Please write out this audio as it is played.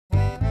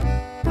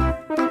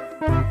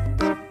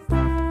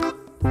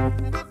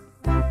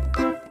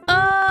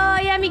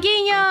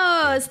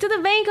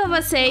tudo bem com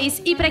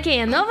vocês? E pra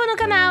quem é novo no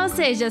canal,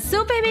 seja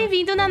super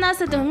bem-vindo na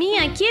nossa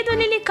turminha aqui do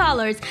Lili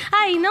Color.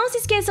 E não se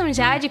esqueçam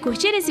já de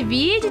curtir esse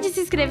vídeo e de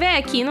se inscrever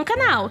aqui no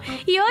canal.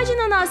 E hoje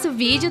no nosso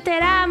vídeo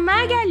terá a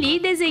Magali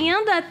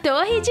desenhando a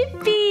torre de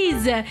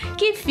Pisa,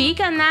 que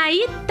fica na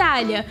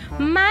Itália,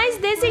 mas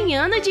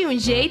desenhando de um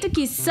jeito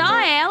que só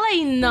ela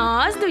e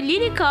nós do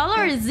Lili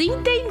Colors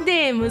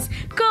entendemos,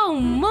 com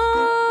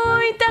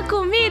muita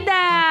comida!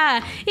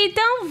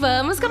 Então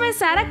vamos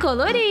começar a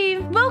colorir.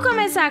 Vou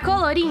começar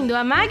colorindo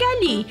a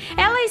Magali.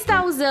 Ela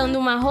está usando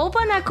uma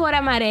roupa na cor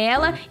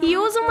amarela e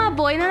usa uma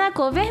boina na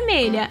cor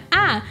vermelha.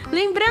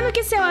 Lembrando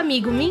que seu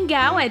amigo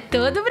Mingau é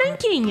todo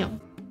branquinho.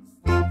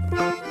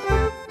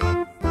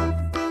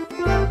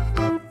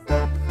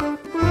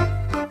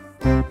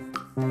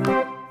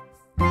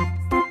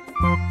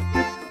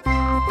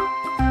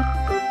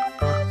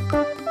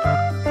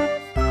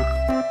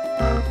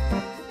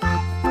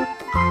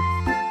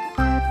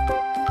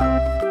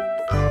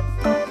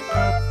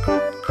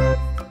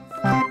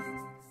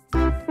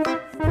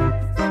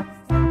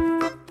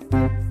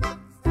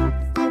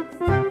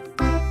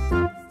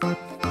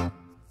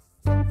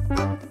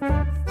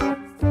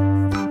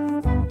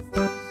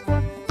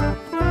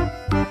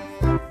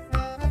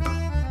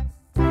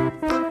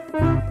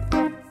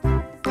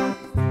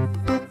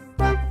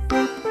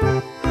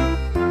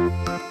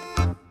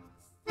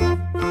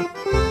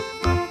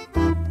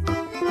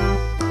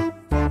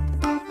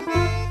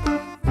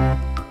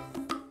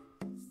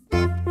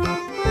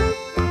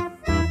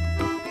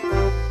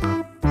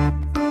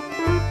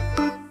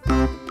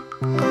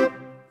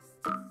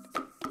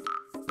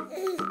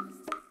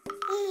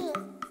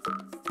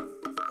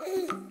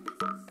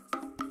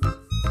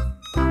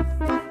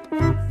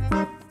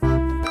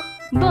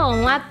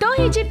 Bom, a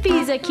torre de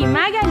Pisa que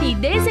Magali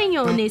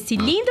desenhou nesse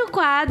lindo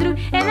quadro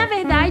é na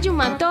verdade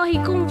uma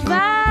torre com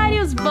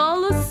vários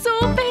bolos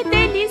super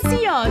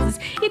deliciosos.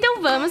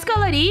 Então vamos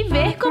colorir e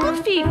ver como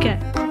fica.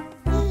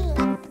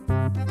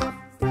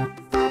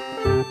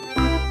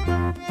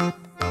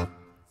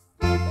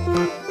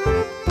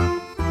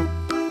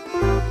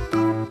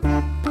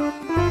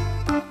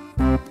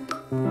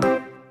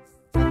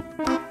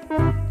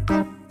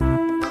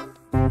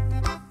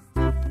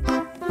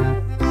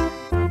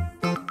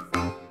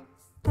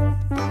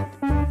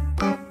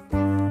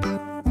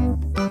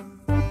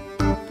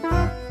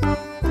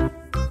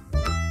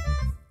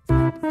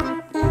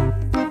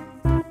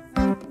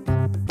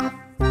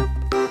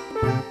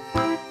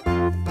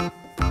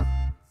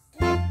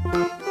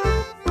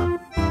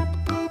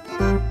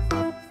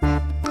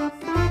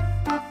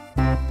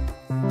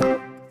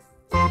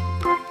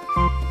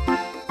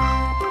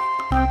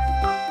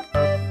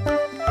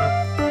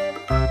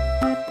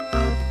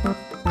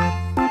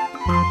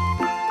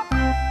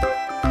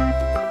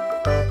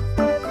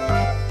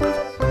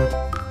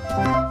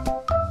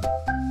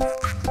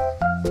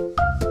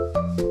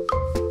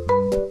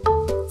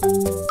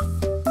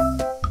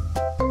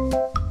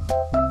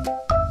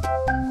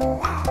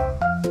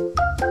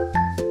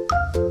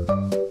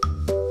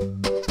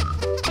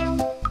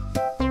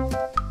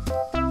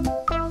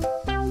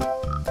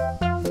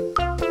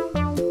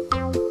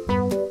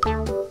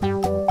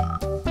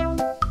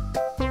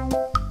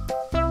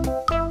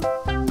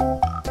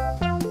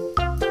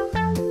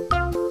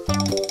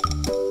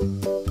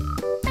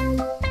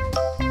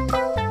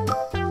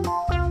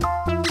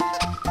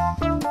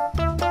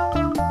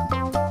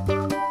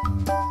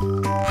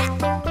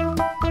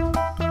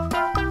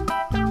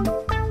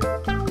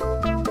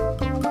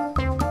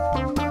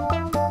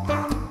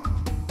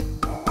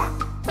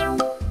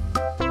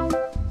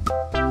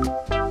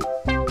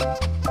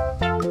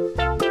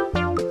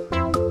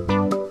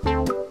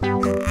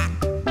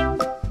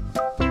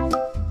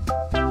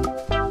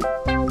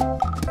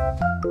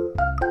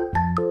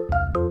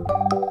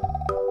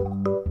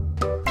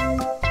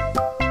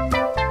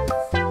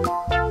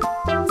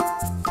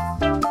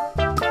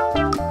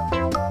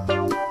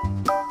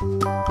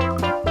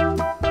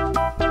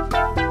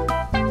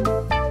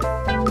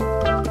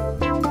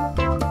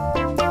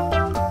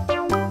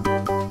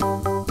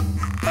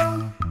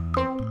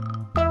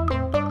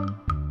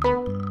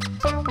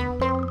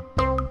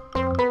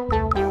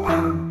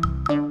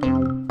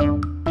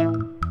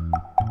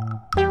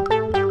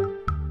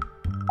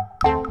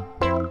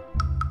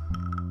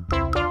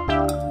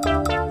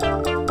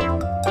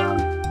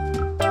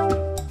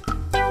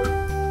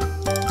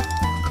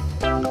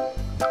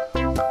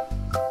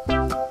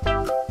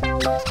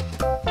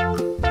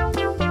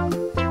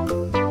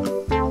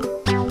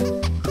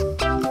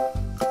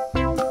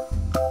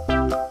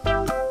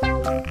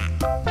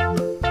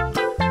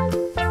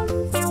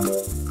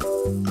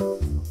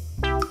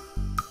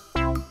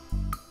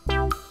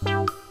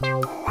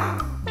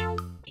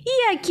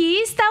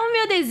 Aqui está o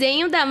meu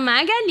desenho da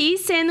Magali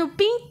sendo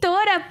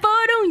pintora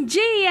por um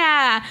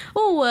dia!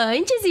 O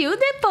antes e o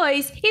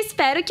depois.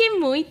 Espero que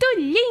muito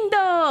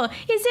lindo!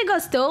 E se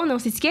gostou, não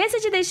se esqueça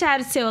de deixar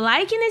o seu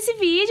like nesse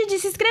vídeo e de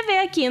se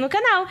inscrever aqui no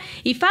canal.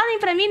 E falem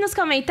pra mim nos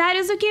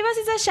comentários o que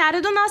vocês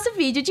acharam do nosso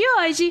vídeo de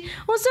hoje.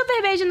 Um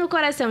super beijo no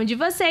coração de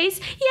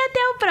vocês e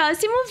até o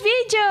próximo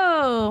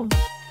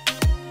vídeo!